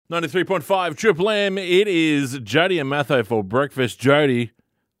93.5 Triple M. It is Jodi and Matho for breakfast. Jodi,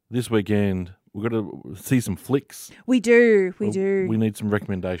 this weekend we've got to see some flicks. We do. We need some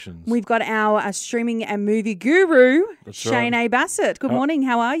recommendations. We've got our streaming and movie guru, Shane A. Bassett. Good morning.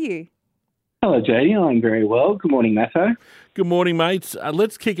 How are you? Hello, Jodi. I'm very well. Good morning, Matho. Good morning, mates.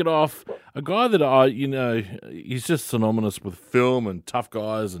 Let's kick it off. A guy that he's just synonymous with film and tough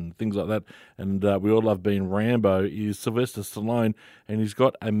guys and things like that. And we all love being Rambo. Is Sylvester Stallone, and he's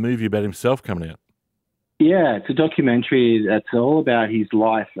got a movie about himself coming out. Yeah, it's a documentary that's all about his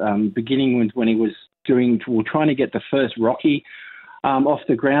life, beginning when he was trying to get the first Rocky off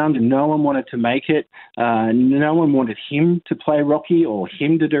the ground, and no one wanted to make it. No one wanted him to play Rocky or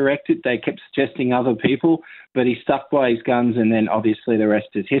him to direct it. They kept suggesting other people, but he stuck by his guns, and then obviously the rest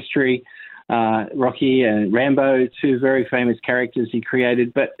is history. Rocky and Rambo, two very famous characters he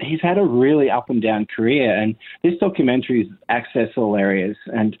created, but he's had a really up and down career, and this documentary accesses all areas,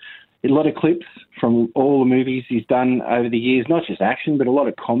 and a lot of clips from all the movies he's done over the years, not just action, but a lot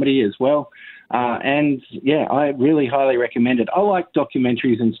of comedy as well. And yeah, I really highly recommend it. I like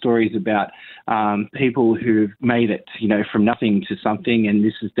documentaries and stories about people who've made it, from nothing to something. And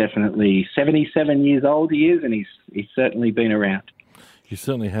this is definitely 77 years old he is, and he's certainly been around. He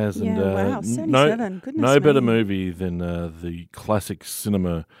certainly has. Yeah, and, wow, 77. Goodness no me. better movie than the classic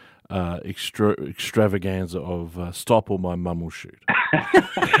cinema extravaganza of Stop or My Mum Will Shoot.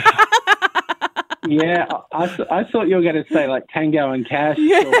 Yeah, I thought you were going to say like Tango and Cash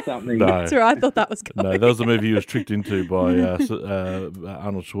or something. No. That's right. I thought that was coming. No, that was the movie he was tricked into by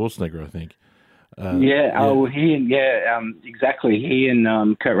Arnold Schwarzenegger, I think. Exactly. He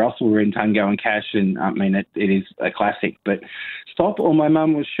and Kurt Russell were in Tango and Cash, and I mean, it is a classic. But Stop or My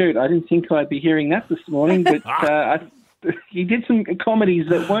Mum Will Shoot, I didn't think I'd be hearing that this morning, but he did some comedies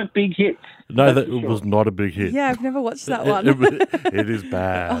that weren't big hits. No, that was not a big hit. Yeah, I've never watched that one. It is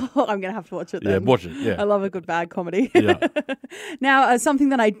bad. Oh, I'm going to have to watch it then. Yeah, watch it, yeah. I love a good bad comedy. Yeah. Now, something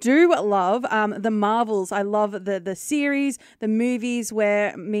that I do love, the Marvels. I love the series, the movies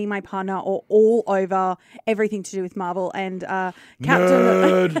where me and my partner are all over everything to do with Marvel. And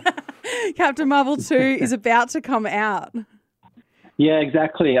Captain Marvel 2 is about to come out. Yeah,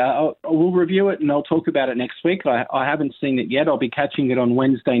 exactly. We'll review it and I'll talk about it next week. I haven't seen it yet. I'll be catching it on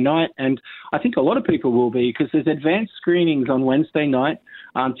Wednesday night, and I think a lot of people will be because there's advanced screenings on Wednesday night.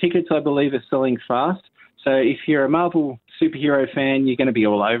 Tickets, I believe, are selling fast. So if you're a Marvel superhero fan, you're going to be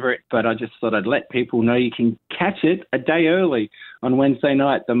all over it. But I just thought I'd let people know you can catch it a day early on Wednesday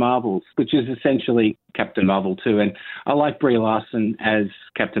night, The Marvels, which is essentially Captain Marvel 2. And I like Brie Larson as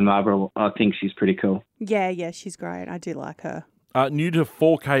Captain Marvel. I think she's pretty cool. Yeah, she's great. I do like her. New to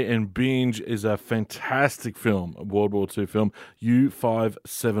 4K and Binge is a fantastic film, a World War II film,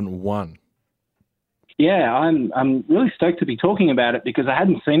 U-571. Yeah, I'm really stoked to be talking about it because I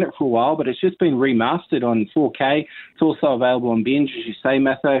hadn't seen it for a while, but it's just been remastered on 4K. It's also available on Binge, as you say,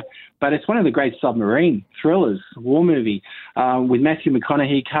 Matho. But it's one of the great submarine thrillers, war movie, with Matthew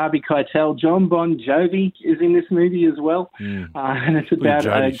McConaughey, Harvey Keitel, John Bon Jovi is in this movie as well. And it's about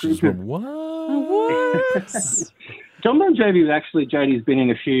a group of... What? John Bon Jovi Jodi's been in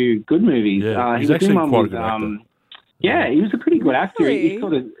a few good movies. Yeah, he's actually quite a good actor. Yeah, he was a pretty good actor.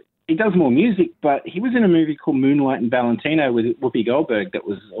 Really? He does more music, but he was in a movie called Moonlight and Valentino with Whoopi Goldberg that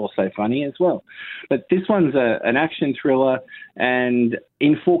was also funny as well. But this one's an action thriller, and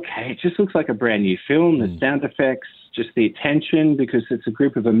in 4K, it just looks like a brand new film. The sound effects, just the attention, because it's a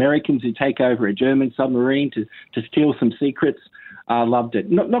group of Americans who take over a German submarine to steal some secrets. I loved it.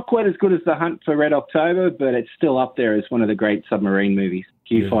 Not quite as good as The Hunt for Red October, but it's still up there as one of the great submarine movies,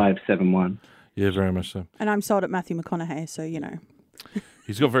 U-571. Yeah, very much so. And I'm sold at Matthew McConaughey, so,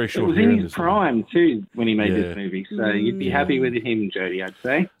 He's got very short hair. It was in his prime, too, when he made this movie. So you'd be happy with him, Jodi, I'd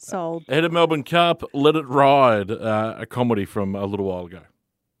say. Sold. Ahead of Melbourne Cup, Let It Ride, a comedy from a little while ago.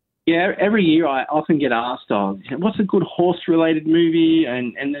 Yeah, every year I often get asked, what's a good horse-related movie?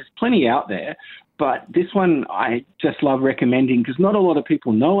 And there's plenty out there. But this one I just love recommending because not a lot of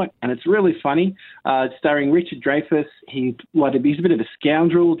people know it, and it's really funny. It's starring Richard Dreyfuss. He's a bit of a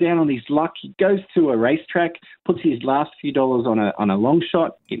scoundrel, down on his luck. He goes to a racetrack, puts his last few dollars on a long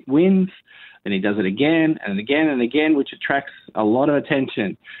shot. It wins. Then he does it again and again and again, which attracts a lot of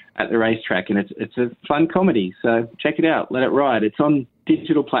attention at the racetrack. And it's a fun comedy. So check it out. Let It Ride. It's on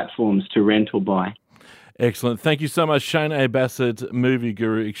digital platforms to rent or buy. Excellent. Thank you so much, Shane A. Bassett, movie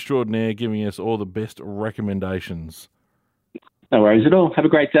guru extraordinaire, giving us all the best recommendations. No worries at all. Have a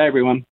great day, everyone.